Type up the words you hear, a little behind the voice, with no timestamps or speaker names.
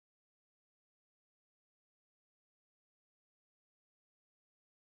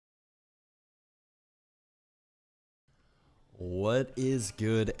What is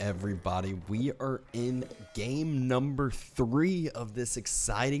good, everybody? We are in game number 3 of this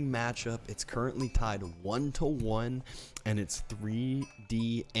exciting matchup. It's currently tied 1-1, and it's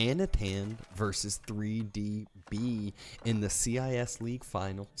 3D Anotand versus 3DB in the CIS League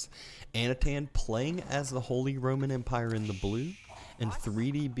Finals. Anotand playing as the Holy Roman Empire in the blue, and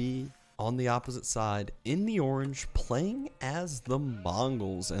 3DB on the opposite side in the orange playing as the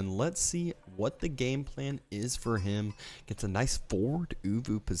Mongols. And let's see what the game plan is for him. Gets a nice forward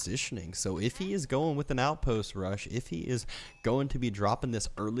Uvu positioning. So if he is going with an outpost rush, if he is going to be dropping this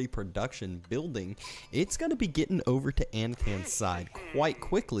early production building, it's going to be getting over to Anotand's side quite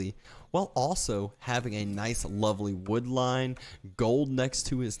quickly, while also having a nice lovely wood line, gold next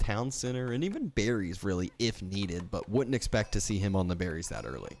to his town center, and even berries really if needed, but wouldn't expect to see him on the berries that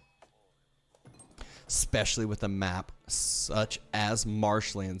early. Especially with a map such as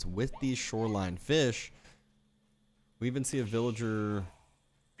Marshlands with these shoreline fish. We even see a villager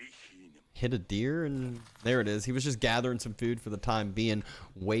hit a deer, and there it is. He was just gathering some food for the time being,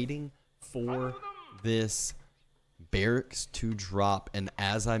 waiting for this barracks to drop. And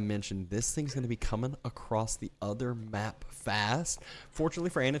as I mentioned, this thing's going to be coming across the other map fast. Fortunately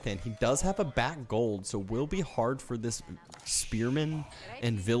for Anotand, he does have a back gold, so will be hard for this spearman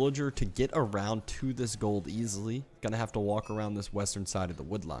and villager to get around to this gold easily. Gonna have to walk around this western side of the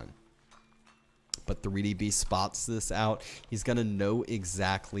wood line. But 3DB spots this out. He's gonna know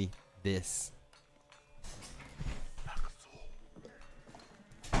exactly this.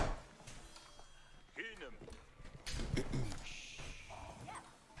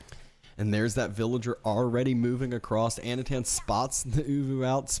 And there's that villager already moving across. Anotand spots the Uvu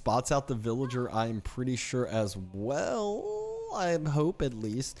out, spots out the villager, I'm pretty sure as well. I hope at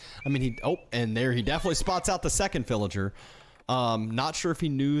least. I mean, and there he definitely spots out the second villager. Not sure if he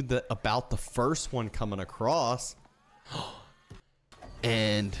knew about the first one coming across.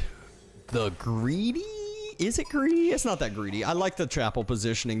 And the greedy. Is it greedy? It's not that greedy. I like the chapel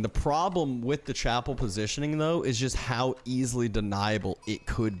positioning. The problem with the chapel positioning, though, is just how easily deniable it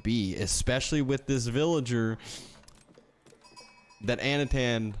could be, especially with this villager that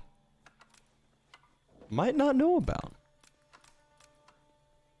Anotand might not know about.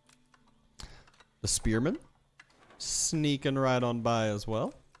 The spearman sneaking right on by as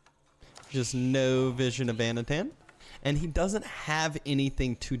well. Just no vision of Anotand. And he doesn't have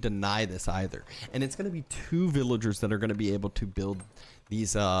anything to deny this either. And it's going to be 2 villagers that are going to be able to build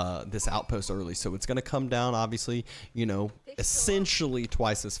these this outpost early. So it's going to come down, obviously, you know, essentially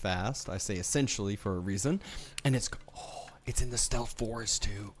twice as fast. I say essentially for a reason. And it's in the stealth forest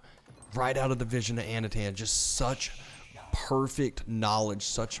too. Right out of the vision of Anotand. Just such perfect knowledge,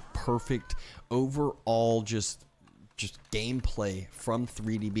 such perfect overall just gameplay from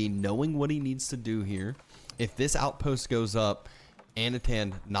 3DB, knowing what he needs to do here. If this outpost goes up,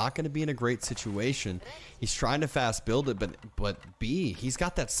 Anotand not going to be in a great situation. He's trying to fast build it, but he's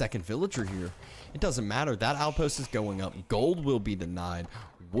got that second villager here. It doesn't matter. That outpost is going up. Gold will be denied.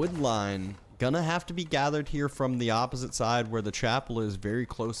 Wood line gonna have to be gathered here from the opposite side where the chapel is very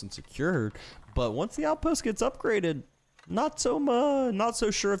close and secured. But once the outpost gets upgraded, not so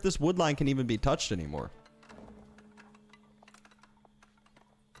sure if this wood line can even be touched anymore.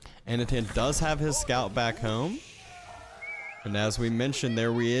 Anotand does have his scout back home. And as we mentioned,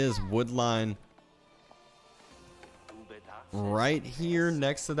 there he is, woodline right here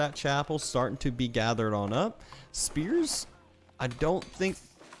next to that chapel, starting to be gathered on up. Spears, I don't think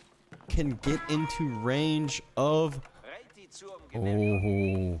can get into range of...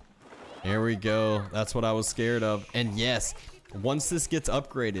 Oh, there we go. That's what I was scared of. And yes, once this gets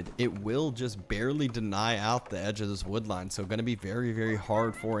upgraded, it will just barely deny out the edge of this wood line. So going to be very, very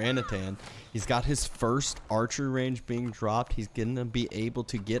hard for Anotand. He's got his first archer range being dropped. He's going to be able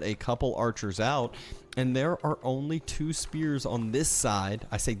to get a couple archers out. And there are only 2 spears on this side,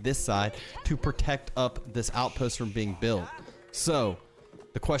 I say this side, to protect up this outpost from being built. So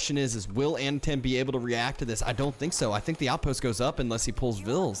the question is will Anotand be able to react to this? I don't think so. I think the outpost goes up unless he pulls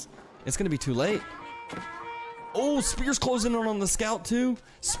vills. It's going to be too late. Oh, Spears closing in on the scout too.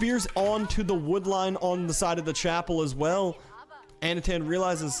 Spears onto the wood line on the side of the chapel as well. Anotand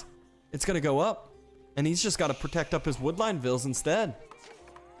realizes it's going to go up, and he's just got to protect up his wood line vills instead.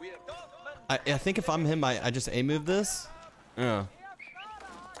 I think if I'm him, I just A-move this. Yeah.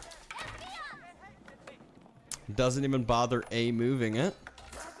 Doesn't even bother A-moving it.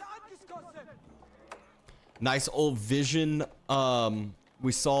 Nice old vision.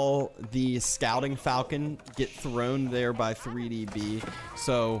 We saw the scouting falcon get thrown there by 3DB.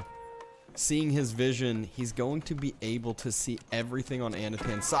 So seeing his vision, he's going to be able to see everything on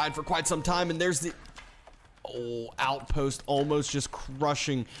Anotand's side for quite some time. And there's the... Oh, outpost almost just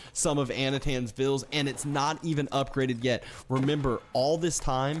crushing some of Anotand's vills, and it's not even upgraded yet. Remember, all this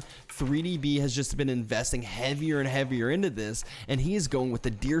time, 3DB has just been investing heavier and heavier into this, and he is going with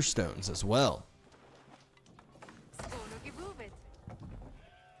the deer stones as well.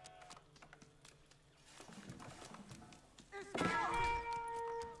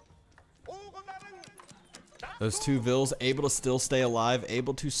 Those two vills able to still stay alive,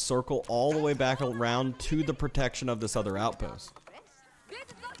 able to circle all the way back around to the protection of this other outpost.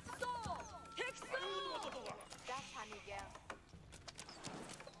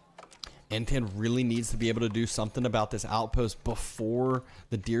 Anotand really needs to be able to do something about this outpost before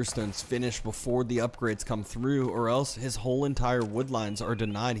the deer stones finish, before the upgrades come through, or else his whole entire wood lines are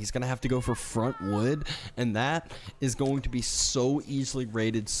denied. He's going to have to go for front wood, and that is going to be so easily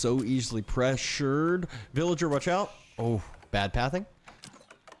raided, so easily pressured. Villager, watch out. Oh, bad pathing.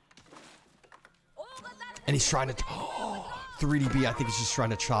 And he's trying to... 3DB, I think he's just trying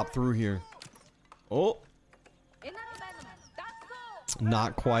to chop through here. Oh.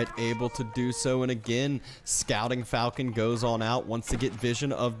 Not quite able to do so, and again, Scouting Falcon goes on out, wants to get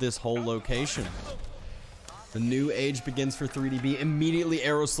vision of this whole location. The new age begins for 3DB. Immediately,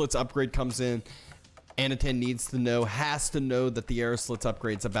 Arrow Slits upgrade comes in. Anotand needs to know, has to know that the Arrow Slits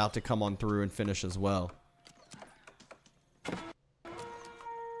upgrade's about to come on through and finish as well.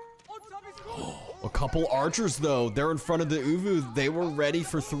 A couple archers, though. They're in front of the Uvu. They were ready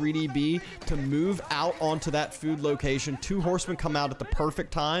for 3DB to move out onto that food location. Two horsemen come out at the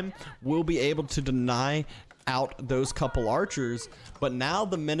perfect time. We'll be able to deny out those couple archers. But now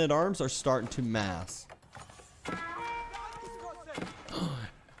the men-at-arms are starting to mass.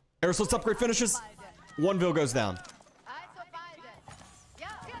 Arrow Slits upgrade finishes. One Vill goes down.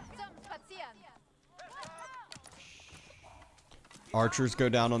 Archers go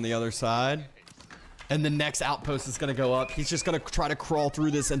down on the other side. And the next outpost is going to go up. He's just going to try to crawl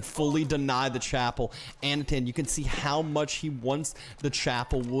through this and fully deny the chapel. Anotand, you can see how much he wants the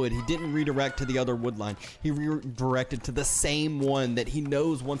chapel wood. He didn't redirect to the other wood line. He redirected to the same one that he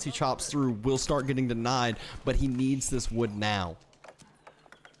knows once he chops through will start getting denied, but he needs this wood now.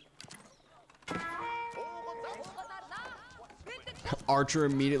 Archer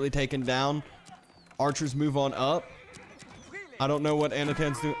immediately taken down. Archers move on up. I don't know what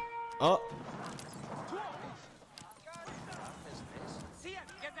Anotand's doing. Oh.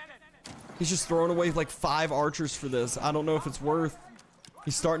 He's just throwing away like 5 archers for this. I don't know if it's worth.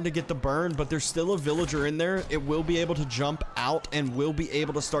 He's starting to get the burn, but there's still a villager in there. It will be able to jump out and will be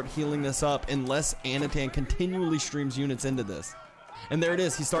able to start healing this up unless Anotand continually streams units into this. And there it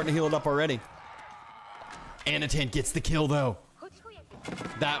is. He's starting to heal it up already. Anotand gets the kill, though.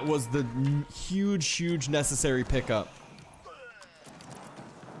 That was the huge, huge necessary pickup.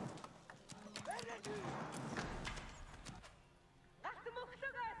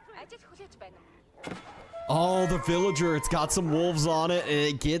 Oh, the villager. It's got some wolves on it, and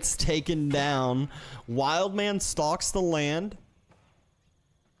it gets taken down. Wildman stalks the land.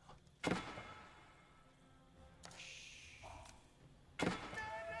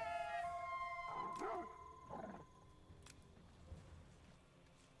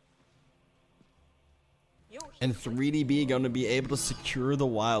 And 3DB going to be able to secure the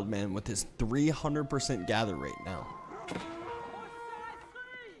Wildman with his 300% gather rate now.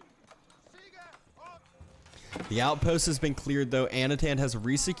 The outpost has been cleared, though. Anotand has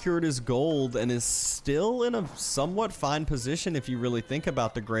resecured his gold and is still in a somewhat fine position if you really think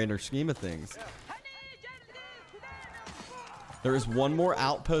about the grander scheme of things. There is one more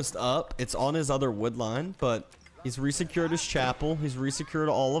outpost up. It's on his other wood line, but he's resecured his chapel. He's resecured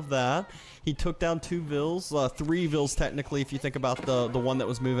all of that. He took down 2 vills, 3 vills technically if you think about the one that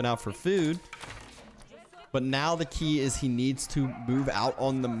was moving out for food. But now the key is he needs to move out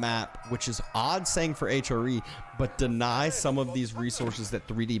on the map, which is odd saying for HRE, but deny some of these resources that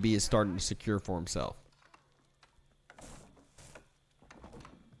 3DB is starting to secure for himself.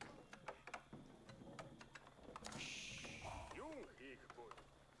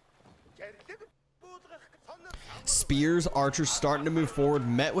 Spears, archers starting to move forward,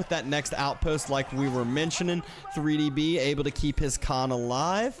 met with that next outpost like we were mentioning. 3DB able to keep his con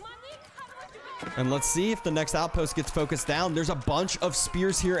alive. And let's see if the next outpost gets focused down. There's a bunch of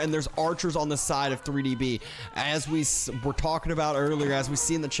spears here, and there's archers on the side of 3DB. As we were talking about earlier, as we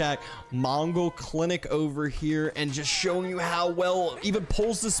see in the chat, Mongol Clinic over here, and just showing you how well even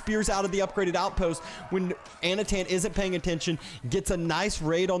pulls the spears out of the upgraded outpost when Anotand isn't paying attention, gets a nice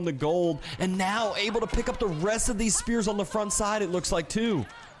raid on the gold, and now able to pick up the rest of these spears on the front side, it looks like, too.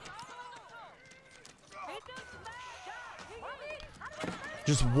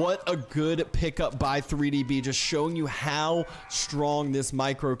 Just what a good pickup by 3DB, just showing you how strong this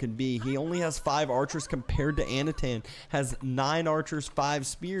micro can be. He only has 5 archers compared to Anotand, has 9 archers, 5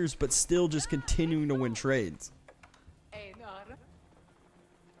 spears, but still just continuing to win trades.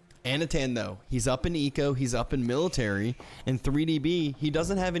 Anotand, though, he's up in eco, he's up in military, and 3DB, he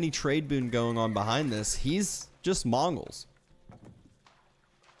doesn't have any trade boon going on behind this. He's just Mongols.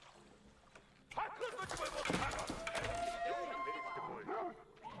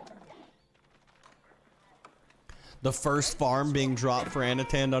 The first farm being dropped for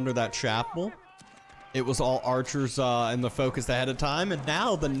Anotand under that chapel. It was all archers in the focus ahead of time, and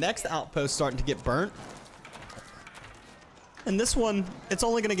now the next outpost starting to get burnt. And this one, it's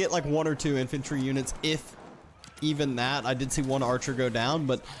only going to get like 1 or 2 infantry units, if even that. I did see 1 archer go down,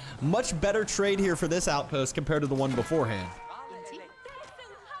 but much better trade here for this outpost compared to the one beforehand.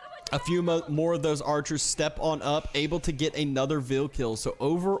 A few more of those archers step on up, able to get another Vil kill. So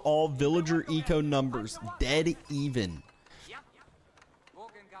overall villager eco numbers dead even.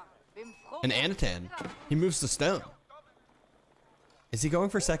 And Anotand, he moves to stone. Is he going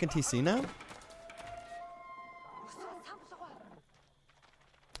for second TC now?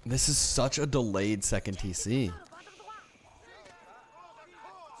 This is such a delayed second TC.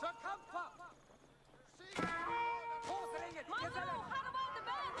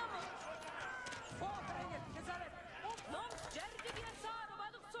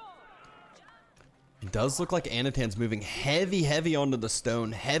 It does look like Anotand's moving heavy onto the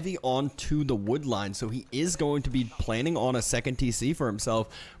stone, heavy onto the wood line. So he is going to be planning on a second TC for himself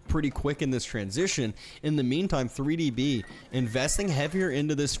pretty quick in this transition. In the meantime, 3DB investing heavier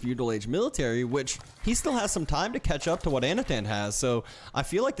into this feudal age military, which he still has some time to catch up to what Anotand has. So I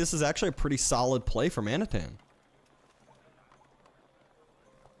feel like this is actually a pretty solid play from Anotand.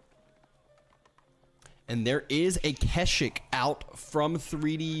 And there is a Keshik out from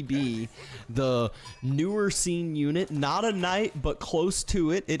 3DB, the newer scene unit. Not a knight, but close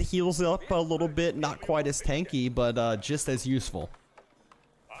to it. It heals up a little bit, not quite as tanky, but just as useful.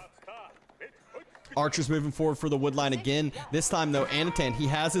 Archers moving forward for the wood line again. This time, though, Anotand, he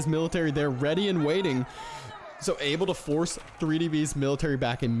has his military there ready and waiting. So able to force 3DB's military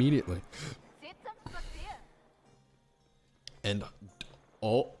back immediately. And,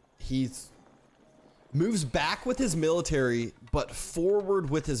 oh, he's... moves back with his military, but forward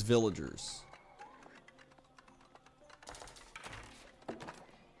with his villagers.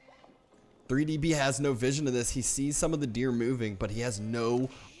 .3DB has no vision of this. He sees some of the deer moving, but he has no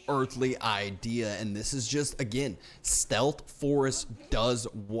earthly idea. And this is just, again, stealth forest does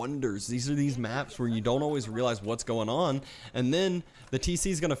wonders. These are these maps where you don't always realize what's going on. And then the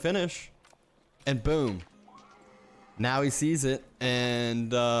TC is going to finish, and boom. Now he sees it,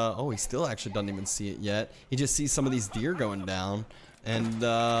 and oh, he still actually doesn't even see it yet. He just sees some of these deer going down, and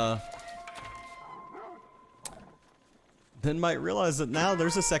then might realize that now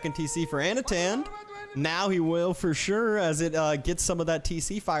there's a second TC for Anotand. Now he will for sure, as it gets some of that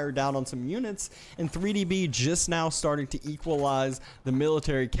TC fire down on some units. And 3DB just now starting to equalize the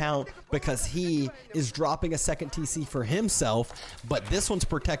military count because he is dropping a second TC for himself. But this one's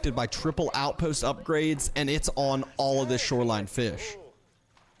protected by triple outpost upgrades, and it's on all of this shoreline fish.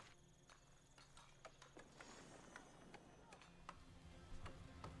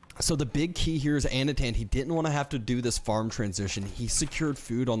 So the big key here is Anotand. He didn't want to have to do this farm transition. He secured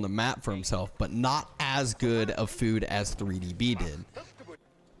food on the map for himself, but not as good of food as 3DB did.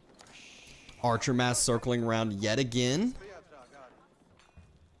 Archer mass circling around yet again.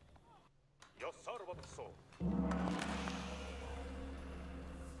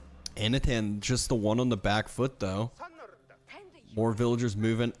 Anotand just the one on the back foot though. More villagers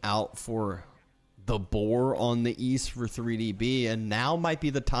moving out for the boar on the east for 3DB, and now might be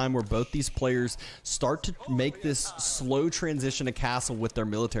the time where both these players start to make this slow transition to castle with their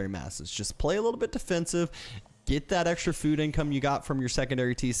military masses. Just play a little bit defensive, get that extra food income you got from your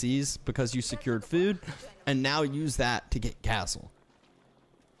secondary TCs because you secured food, and now use that to get castle.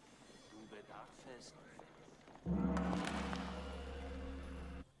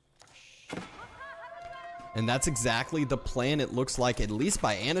 And that's exactly the plan, it looks like, at least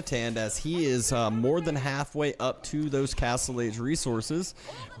by Anotand, as he is more than halfway up to those castle age resources.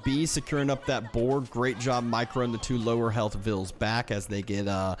 B securing up that board. Great job microing the 2 lower health vills back as they get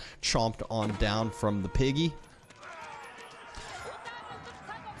chomped on down from the piggy.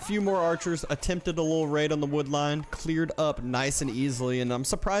 A few more archers attempted a little raid on the wood line, cleared up nice and easily, and I'm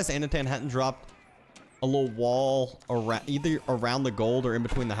surprised Anotand hadn't dropped a little wall around, either around the gold or in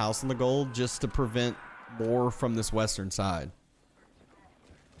between the house and the gold, just to prevent more from this western side.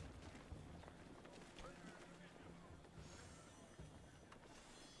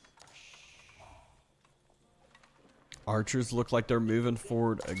 Archers look like they're moving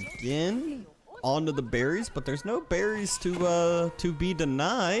forward again onto the berries, but there's no berries to be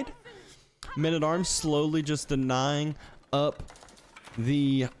denied. Men-at-Arms slowly just denying up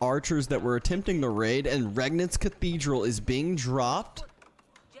the archers that were attempting the raid, and Regnitz Cathedral is being dropped.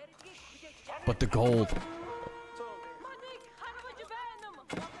 But the gold.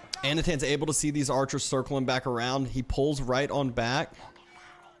 Anotand's able to see these archers circling back around. He pulls right on back.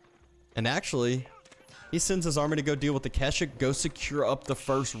 And actually, he sends his army to go deal with the Keshik, go secure up the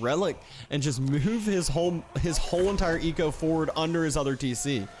first relic, and just move his whole entire eco forward under his other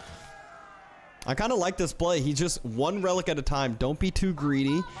TC. I kind of like this play. He's just one relic at a time. Don't be too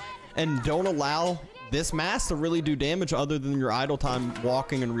greedy, and don't allow this mass to really do damage other than your idle time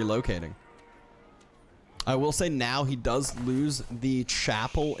walking and relocating. I will say now he does lose the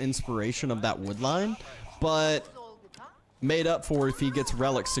chapel inspiration of that wood line, but made up for if he gets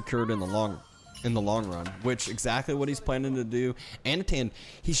relics secured in the long run, which exactly what he's planning to do. Anotand,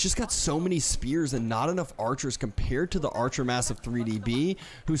 he's just got so many spears and not enough archers compared to the archer mass of 3DB,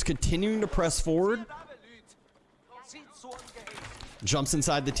 who's continuing to press forward. Jumps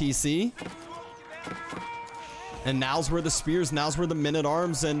inside the TC. And now's where the spears, now's where the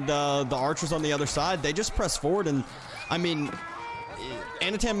men-at-arms and the archers on the other side, they just press forward. And I mean,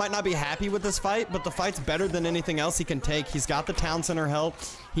 Anotand might not be happy with this fight, but the fight's better than anything else he can take. He's got the town center help.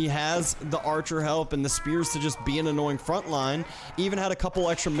 He has the archer help and the spears to just be an annoying front line. Even had a couple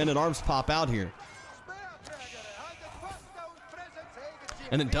extra men-at-arms pop out here.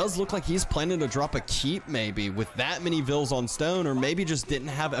 And it does look like he's planning to drop a keep maybe with that many vills on stone, or maybe just didn't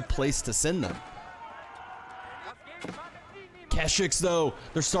have a place to send them. Keshiks, though,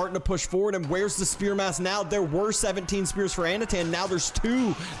 they're starting to push forward, and where's the spear mass now? There were 17 spears for Anotand. Now there's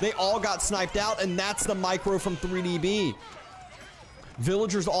 2. They all got sniped out, and that's the micro from 3DB.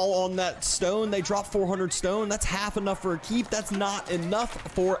 Villagers all on that stone. They dropped 400 stone. That's half enough for a keep. That's not enough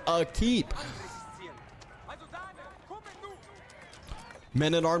for a keep.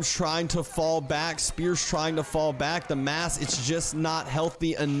 Men-at-Arms trying to fall back. Spears trying to fall back. The mass, it's just not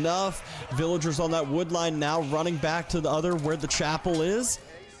healthy enough. Villagers on that wood line now running back to the other where the chapel is.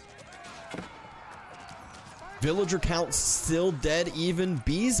 Villager count still dead even.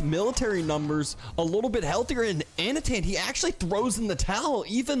 B's military numbers a little bit healthier. And Anotand, he actually throws in the towel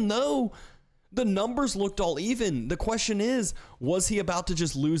even though the numbers looked all even. The question is, was he about to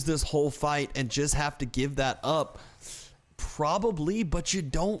just lose this whole fight and just have to give that up? Probably, but you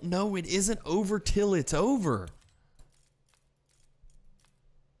don't know. It isn't over till it's over.